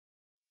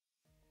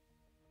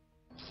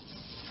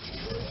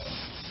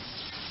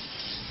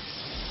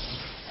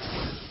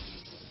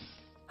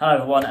Hello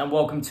everyone and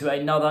welcome to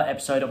another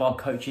episode of our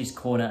Coach's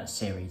Corner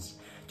series.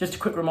 Just a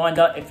quick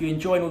reminder, if you're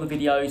enjoying all the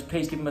videos,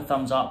 please give them a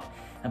thumbs up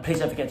and please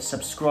don't forget to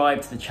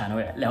subscribe to the channel.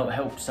 It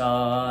helps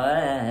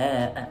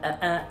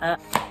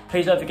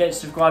Please don't forget to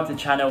subscribe to the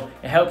channel.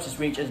 It helps us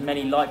reach as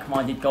many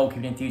like-minded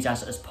goalkeeping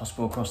enthusiasts as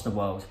possible across the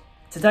world.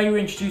 Today we're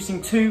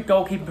introducing two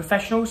goalkeeping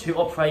professionals who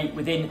operate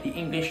within the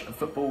English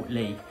Football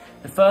League.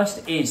 The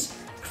first is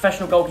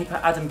professional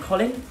goalkeeper Adam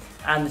Collin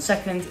and the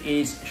second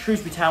is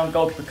Shrewsbury Town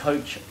goalkeeper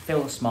coach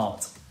Phil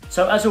Smart.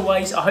 So as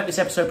always, I hope this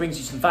episode brings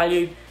you some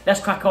value. Let's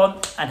crack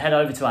on and head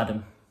over to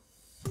Adam.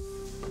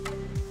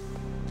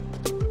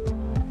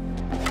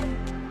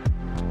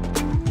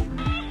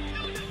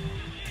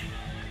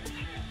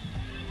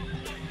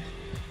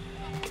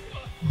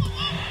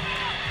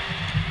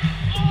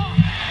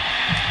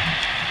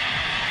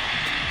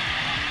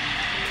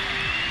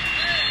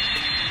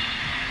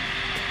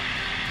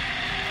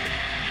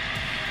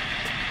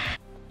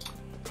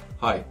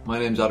 Hi, my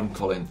name's Adam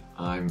Collin.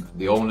 I'm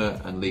the owner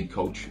and lead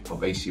coach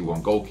of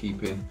AC1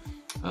 Goalkeeping.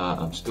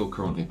 I'm still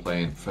currently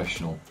playing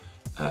professional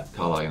at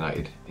Carlisle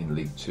United in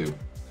League 2.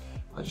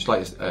 I'd just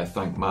like to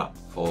thank Matt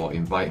for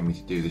inviting me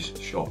to do this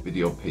short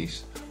video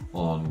piece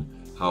on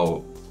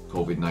how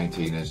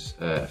COVID-19 has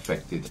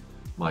affected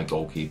my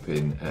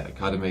goalkeeping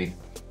academy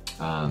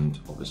and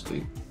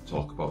obviously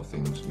talk about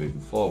things moving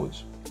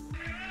forwards.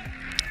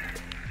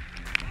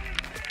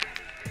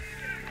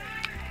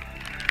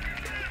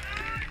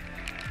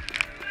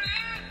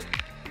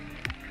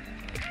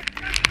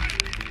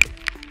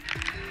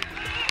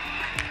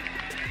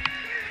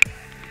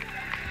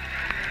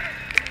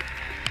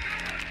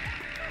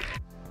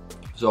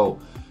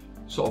 So,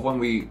 sort of when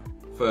we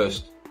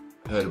first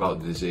heard about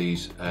the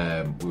disease,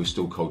 we were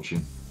still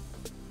coaching,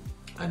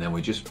 and then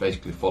we just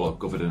basically followed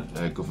government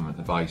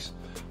advice,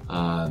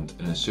 and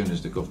as soon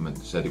as the government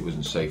said it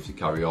wasn't safe to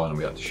carry on and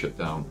we had to shut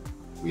down,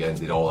 we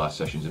ended all our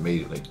sessions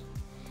immediately.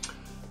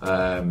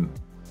 I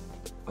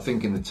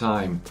think in the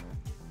time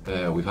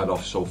we've had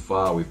off so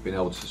far, we've been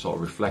able to sort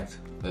of reflect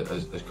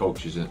as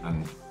coaches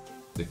and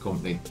the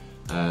company,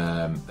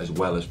 as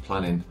well as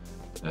planning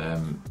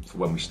for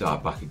when we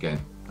start back again.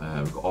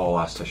 We've got all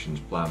our sessions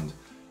planned.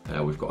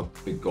 We've got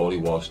a big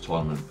goalie wars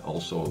tournament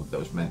also that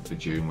was meant for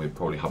June. We're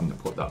probably having to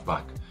put that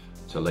back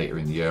to later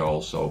in the year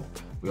also.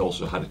 We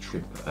also had a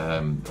trip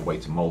away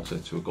to Malta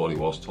to a goalie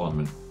wars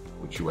tournament,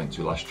 which we went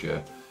to last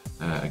year.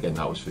 Again,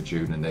 that was for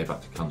June and they've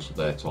had to cancel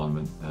their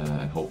tournament,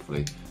 and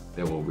hopefully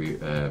they will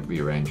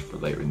rearrange for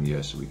later in the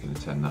year so we can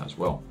attend that as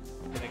well.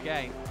 And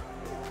again,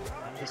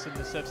 Anderson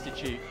the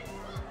substitute.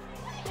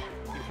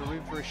 Looking for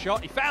room for a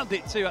shot. He found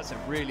it too. That's a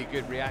really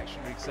good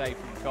reactionary save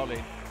from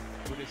Collin.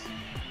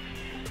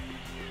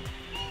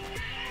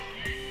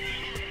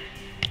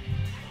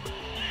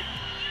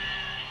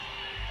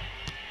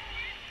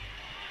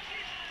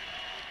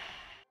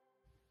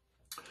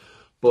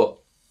 But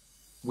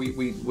we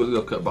will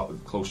look at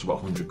about close to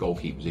about 100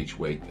 goalkeepers each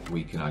week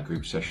in our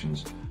group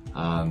sessions,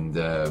 and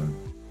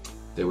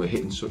they were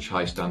hitting such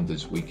high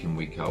standards week in,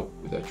 week out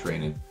with their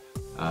training,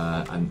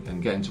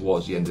 and getting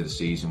towards the end of the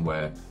season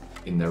where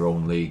in their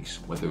own leagues,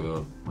 whether they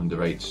were under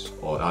 8s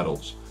or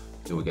adults,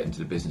 they were getting to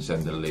the business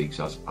end of the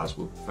leagues as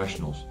were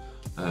professionals,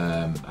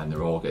 and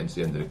they're all getting to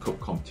the end of the cup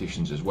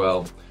competitions as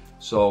well.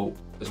 So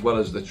as well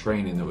as the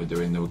training that we're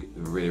doing, they were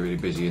really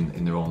busy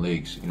in their own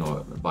leagues, you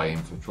know, buying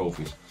for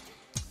trophies.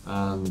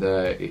 And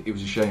it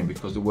was a shame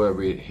because they were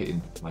really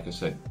hitting, like I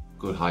said,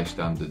 good high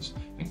standards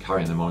and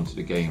carrying them on to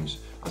the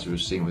games, as we were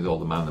seeing with all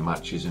the man of the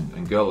matches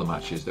and girl of the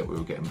matches that we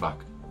were getting back.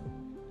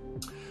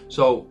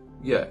 So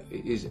yeah,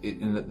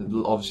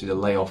 and obviously the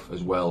layoff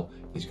as well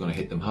is going to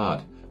hit them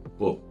hard.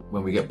 But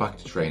when we get back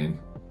to training,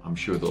 I'm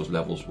sure those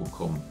levels will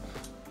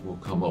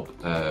come up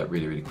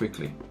really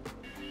quickly.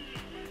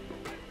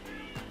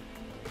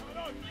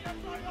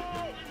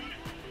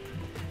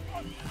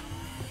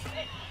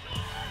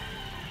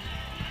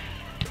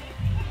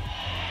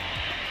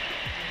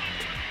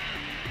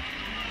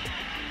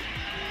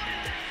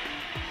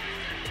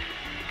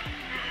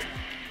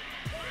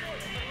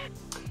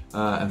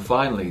 And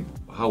finally,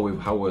 how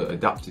we're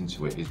adapting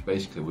to it is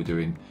basically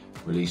we're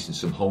releasing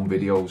some home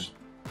videos,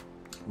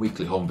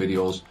 weekly home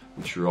videos,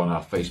 which are on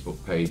our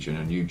Facebook page and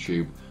on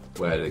YouTube,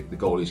 where the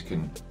goalies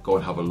can go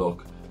and have a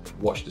look,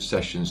 watch the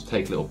sessions,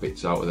 take little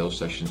bits out of those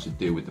sessions to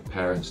do with the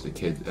parents, the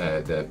kids,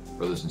 their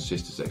brothers and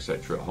sisters,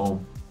 etc. at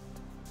home.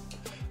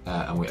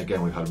 And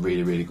we've had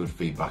really good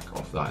feedback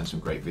off that and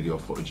some great video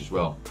footage as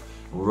well.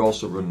 And we're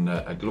also running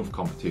a glove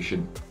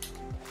competition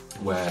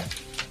where,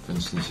 for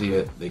instance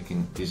here, they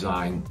can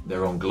design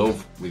their own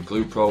glove with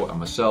Glue Pro and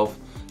myself,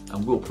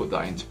 and we'll put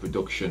that into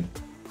production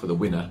for the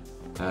winner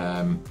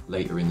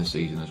later in the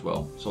season as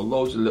well. So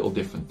loads of little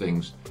different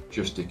things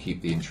just to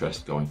keep the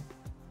interest going.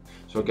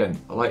 So again,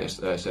 I'd like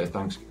to say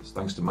thanks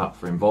to Matt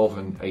for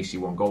involving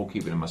AC1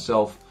 Goalkeeping and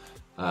myself,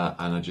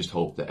 and I just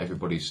hope that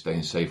everybody's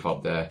staying safe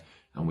out there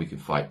and we can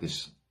fight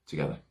this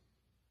together.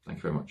 Thank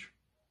you very much.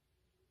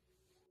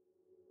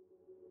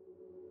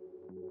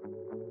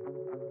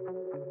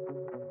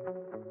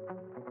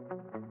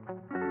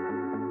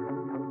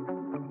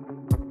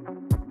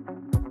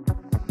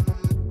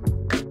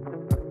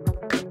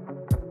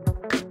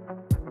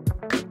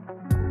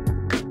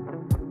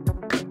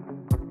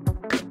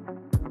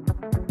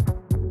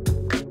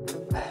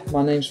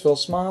 My name's Phil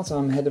Smart.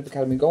 I'm head of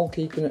academy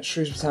goalkeeping at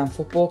Shrewsbury Town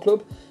Football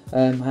Club.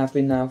 I have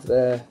been now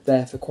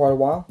there for quite a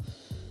while.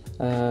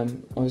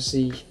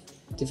 Obviously,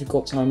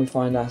 difficult time we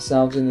find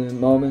ourselves in the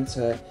moment.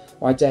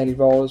 My daily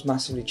role has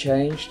massively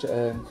changed.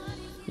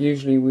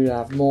 Usually we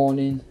have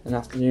morning and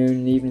afternoon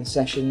and evening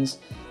sessions,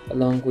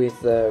 along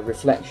with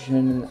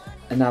reflection,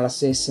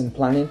 analysis and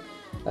planning.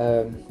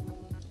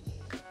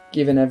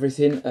 Given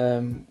everything,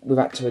 we've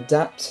had to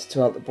adapt to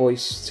help the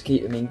boys to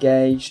keep them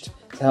engaged,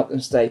 to help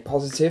them stay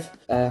positive.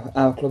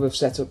 Our club have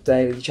set up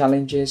daily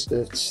challenges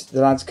that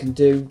the lads can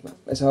do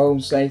at home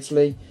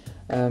safely,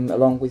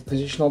 along with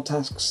positional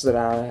tasks that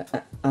our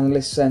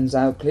analyst sends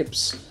out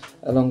clips,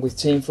 along with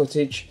team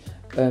footage,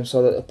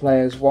 so that the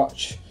players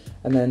watch,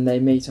 and then they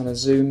meet on a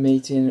Zoom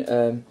meeting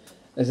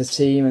as a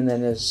team and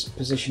then as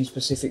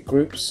position-specific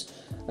groups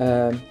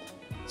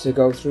to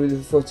go through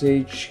the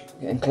footage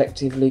and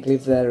collectively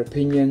give their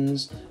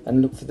opinions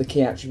and look for the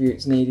key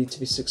attributes needed to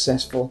be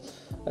successful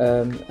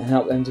and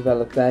help them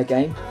develop their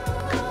game.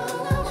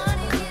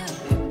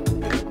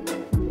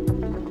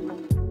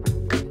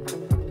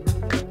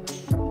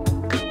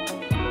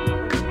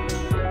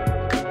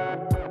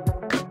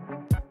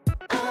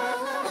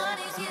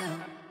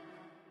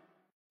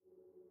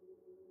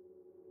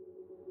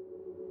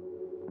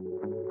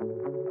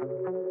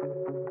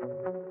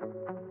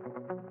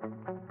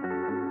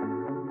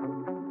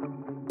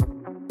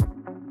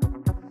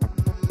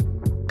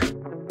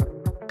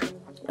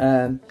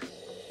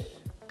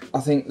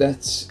 I think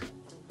that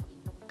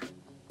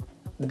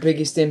the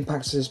biggest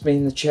impact has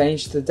been the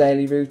change to the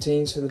daily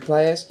routines for the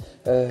players,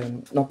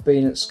 not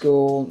being at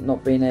school,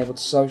 not being able to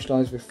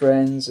socialise with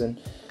friends and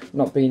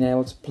not being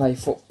able to play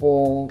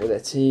football with their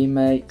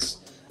teammates,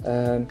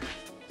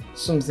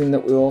 something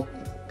that we all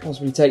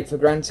possibly take for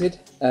granted.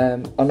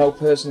 I know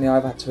personally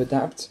I've had to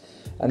adapt,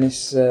 and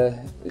this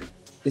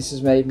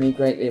has made me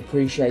greatly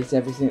appreciate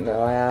everything that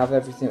I have,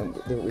 everything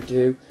that we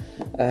do,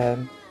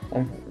 and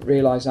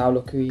realise how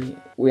lucky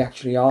we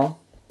actually are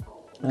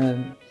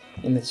in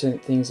the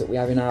things that we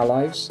have in our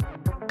lives.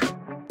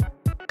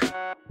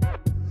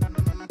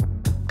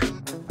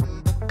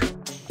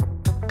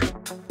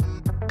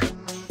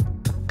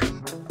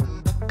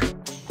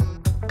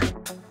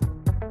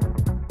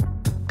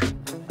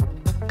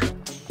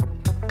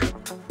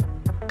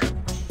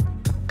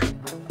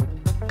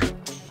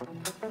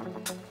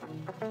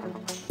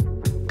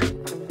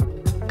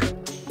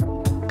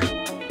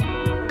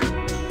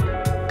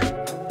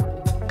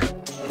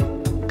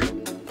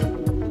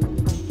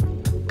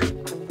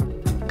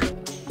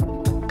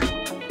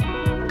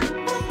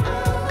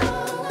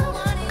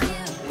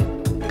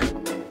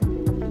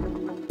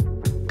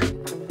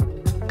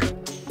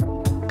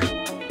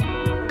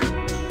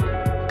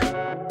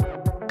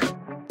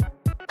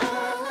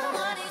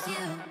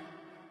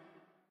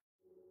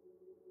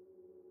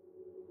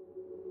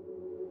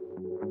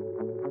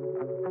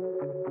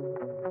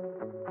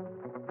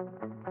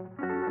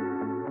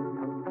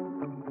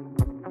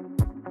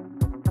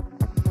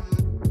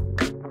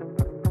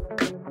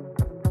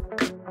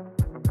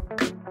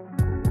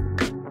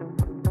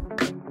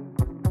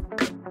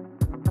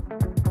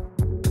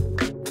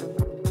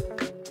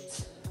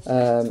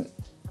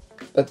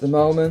 At the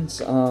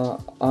moment,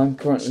 I'm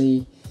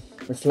currently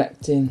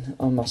reflecting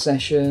on my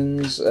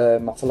sessions,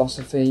 my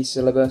philosophy,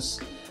 syllabus,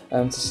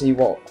 to see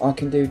what I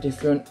can do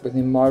different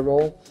within my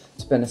role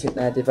to benefit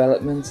their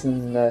development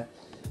and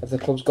of the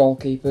club's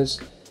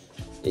goalkeepers.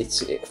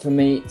 For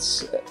me,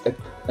 it's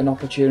an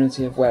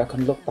opportunity of where I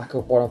can look back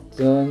at what I've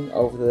done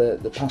over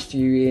the past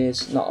few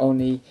years, not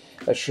only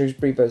at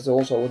Shrewsbury but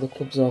also other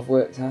clubs I've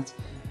worked at,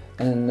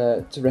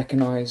 and to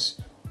recognise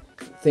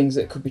things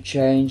that could be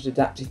changed,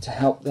 adapted to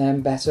help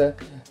them better,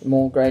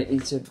 more greatly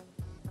to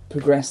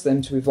progress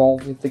them to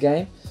evolve with the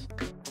game.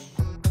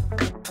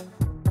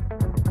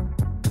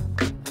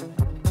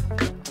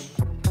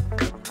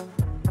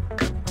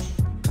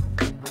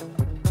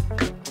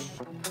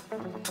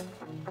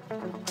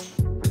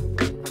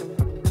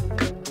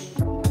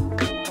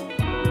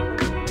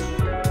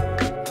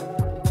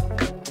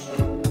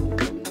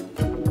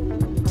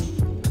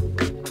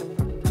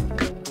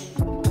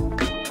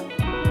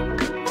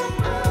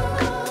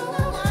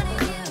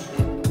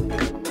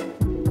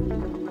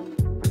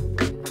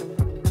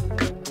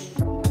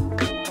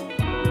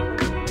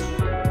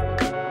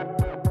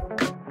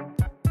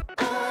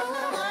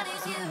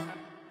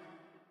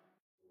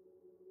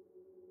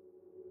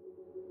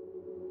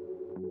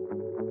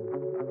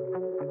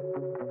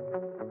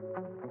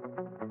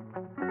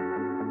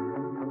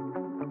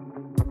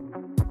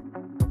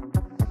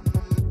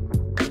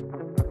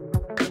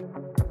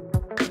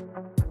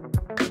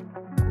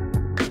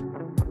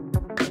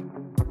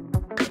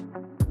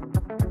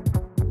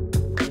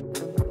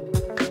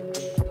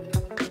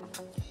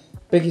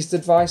 Biggest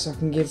advice I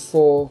can give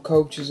for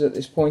coaches at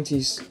this point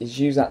is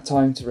use that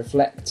time to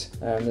reflect.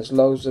 There's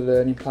loads of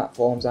learning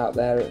platforms out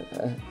there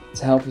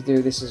to help you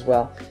do this as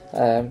well.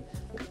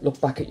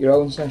 Look back at your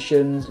own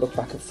sessions, look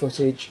back at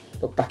footage,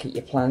 look back at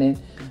your planning,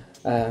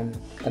 and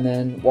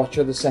then watch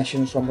other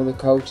sessions from other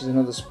coaches in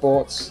other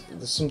sports.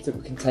 There's something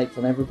we can take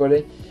from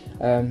everybody,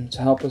 to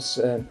help us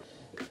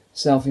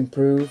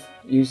self-improve,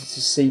 use it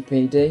as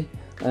CPD.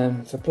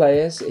 For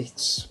players,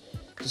 it's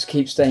just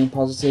keep staying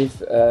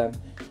positive.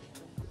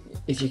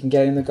 If you can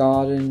get in the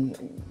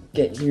garden,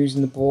 get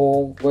using the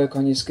ball, work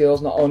on your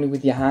skills, not only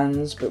with your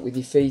hands but with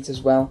your feet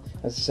as well.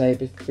 As I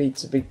say,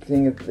 feet's a big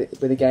thing with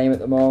the game at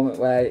the moment,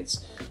 where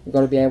you've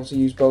got to be able to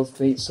use both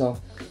feet.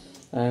 So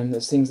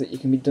there's things that you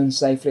can be done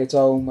safely at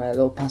home, where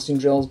little passing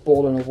drills,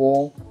 ball on a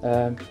wall.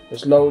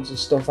 There's loads of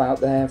stuff out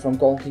there from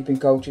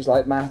goalkeeping coaches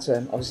like Matt.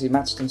 Obviously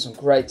Matt's done some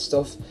great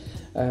stuff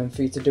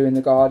for you to do in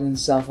the garden,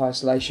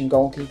 self-isolation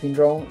goalkeeping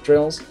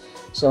drills.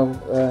 So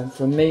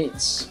from me,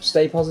 it's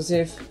stay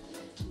positive,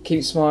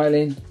 keep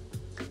smiling,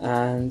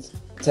 and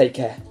take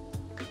care.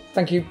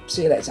 Thank you,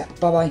 see you later,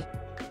 bye bye.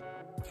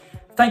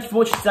 Thank you for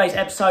watching today's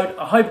episode.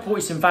 I hope it brought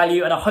you some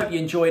value and I hope you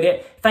enjoyed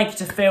it. Thank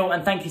you to Phil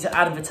and thank you to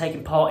Adam for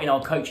taking part in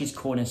our Coaches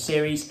Corner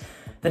series.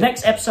 The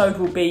next episode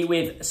will be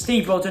with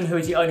Steve Rodden, who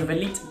is the owner of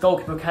Elite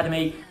Goalkeeper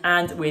Academy,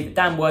 and with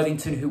Dan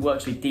Worthington, who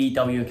works with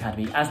DW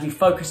Academy, as we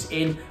focus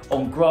in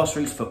on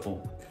grassroots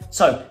football.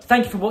 So,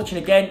 thank you for watching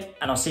again,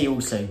 and I'll see you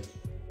all soon.